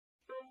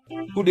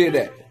Who did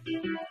that?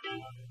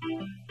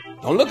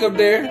 Don't look up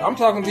there. I'm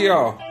talking to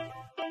y'all.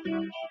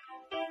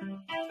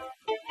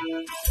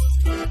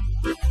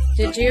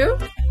 Did you?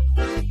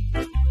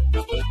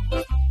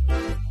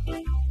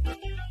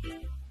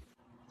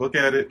 Look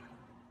at it.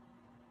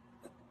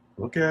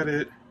 Look at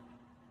it.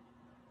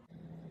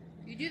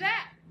 You do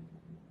that?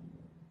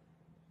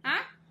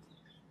 Huh?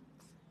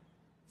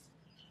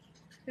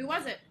 Who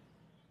was it?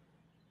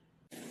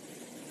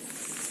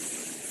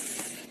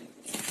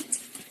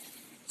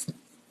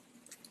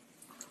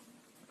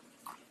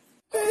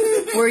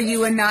 Were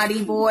you a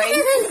naughty boy?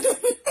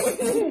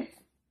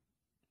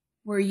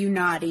 Were you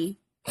naughty?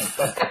 Who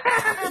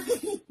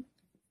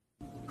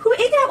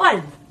ate that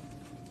one?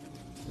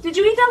 Did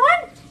you eat that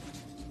one?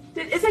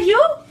 Is that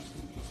you?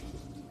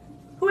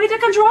 Who ate the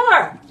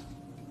controller?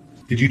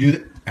 Did you do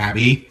that?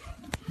 Abby?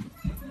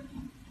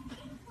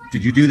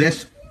 Did you do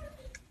this?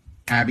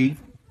 Abby?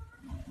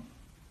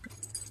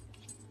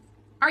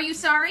 Are you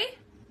sorry?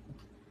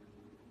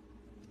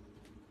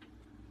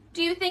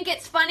 Do you think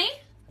it's funny?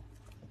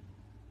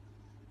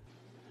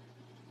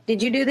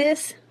 Did you do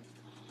this?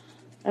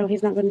 Oh,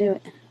 he's not going to do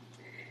it.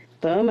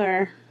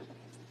 Bummer.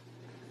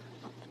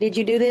 Did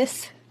you do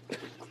this?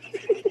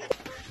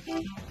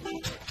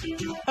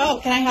 Oh,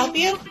 can I help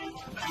you?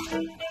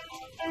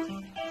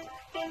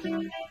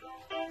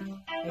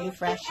 Are you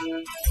fresh?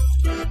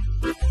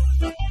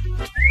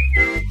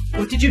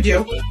 What did you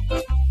do?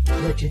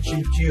 What did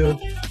you do?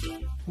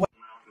 What?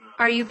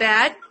 Are you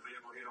bad?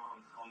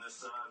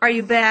 Are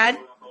you bad?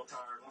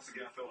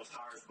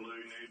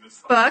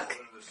 Buck,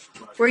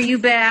 were you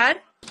bad?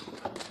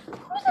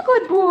 Who's a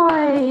good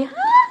boy?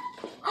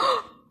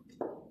 Huh?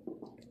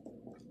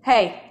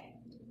 Hey.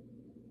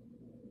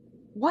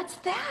 What's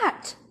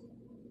that?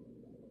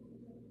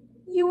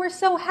 You were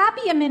so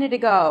happy a minute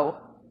ago.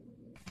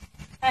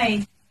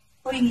 Hey,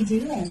 what are you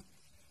doing?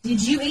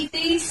 Did you eat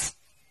these?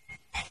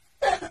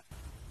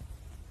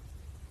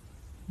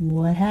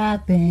 What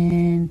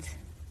happened?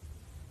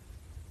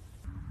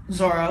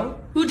 Zorro,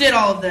 who did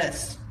all of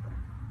this?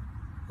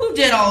 Who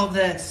did all of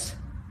this?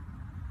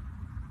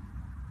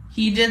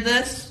 He did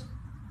this?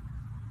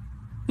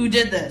 Who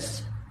did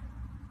this?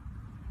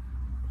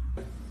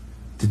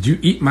 Did you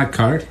eat my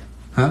card?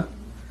 Huh?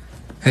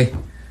 Hey.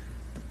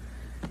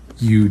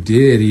 You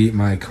did eat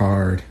my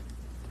card.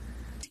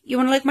 You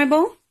want to lick my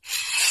bowl?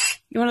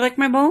 You want to lick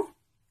my bowl?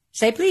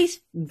 Say please.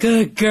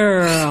 Good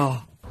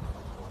girl.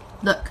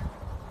 Look.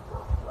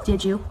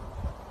 Did you?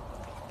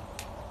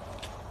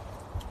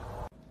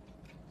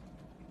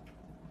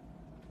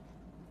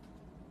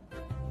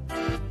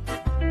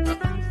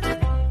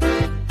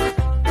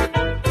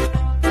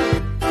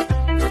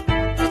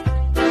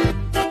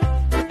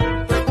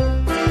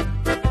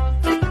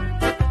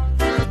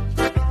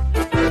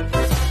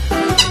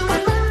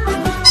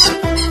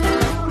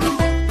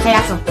 Hey,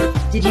 Axel,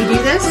 did you do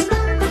this?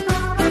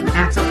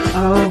 Axel,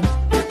 oh.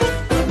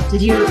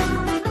 Did you...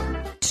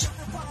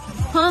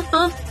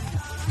 Huh?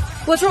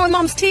 What's wrong with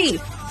Mom's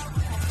teeth?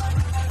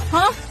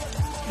 Huh?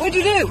 What'd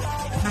you do?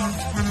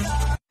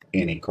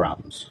 Any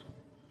crumbs.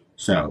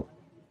 So,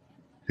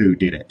 who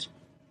did it?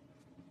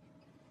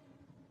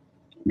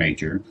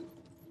 Major,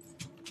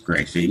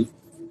 Gracie,